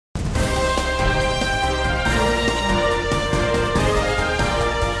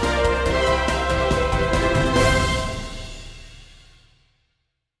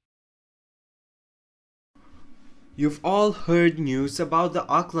You've all heard news about the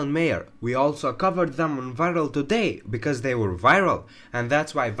Auckland mayor. We also covered them on Viral Today because they were viral, and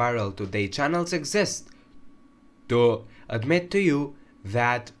that's why Viral Today channels exist. To admit to you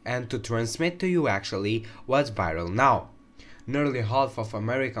that and to transmit to you actually what's viral now. Nearly half of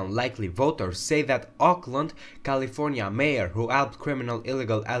American likely voters say that Auckland, California mayor who helped criminal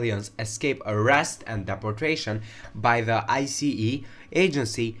illegal aliens escape arrest and deportation by the ICE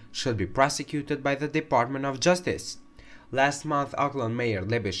agency should be prosecuted by the Department of Justice. Last month, Auckland Mayor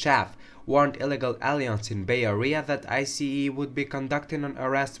Libby Schaaf warned illegal aliens in Bay Area that ICE would be conducting an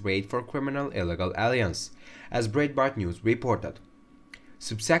arrest raid for criminal illegal aliens, as Breitbart News reported.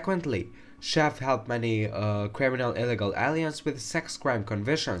 Subsequently, Schaaf helped many criminal illegal aliens with sex crime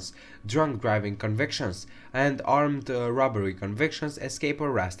convictions, drunk driving convictions, and armed robbery convictions escape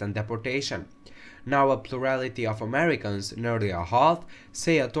arrest and deportation. Now a plurality of Americans, nearly a half,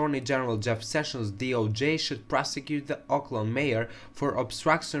 say Attorney General Jeff Sessions' DOJ should prosecute the Auckland mayor for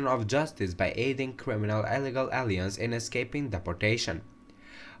obstruction of justice by aiding criminal illegal aliens in escaping deportation.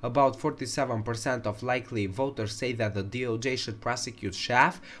 About 47% of likely voters say that the DOJ should prosecute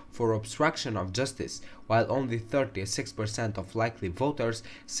Schaaf for obstruction of justice, while only 36% of likely voters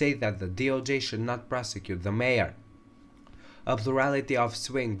say that the DOJ should not prosecute the mayor. A plurality of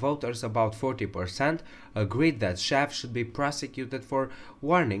swing voters, about 40%, agreed that Schaaf should be prosecuted for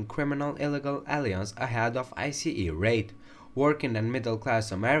warning criminal illegal aliens ahead of ICE raid. Working and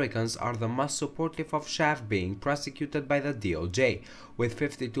middle-class Americans are the most supportive of Schaaf being prosecuted by the DOJ, with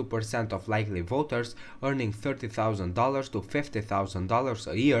 52% of likely voters earning $30,000 to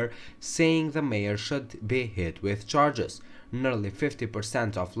 $50,000 a year saying the mayor should be hit with charges. Nearly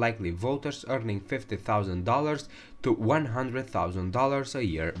 50% of likely voters earning $50,000 to $100,000 a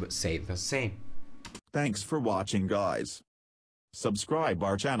year say the same. Thanks for watching, guys. Subscribe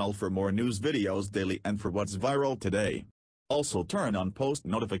our channel for more news videos daily and for what's viral today. Also turn on post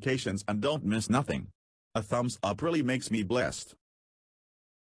notifications and don't miss nothing. A thumbs up really makes me blessed.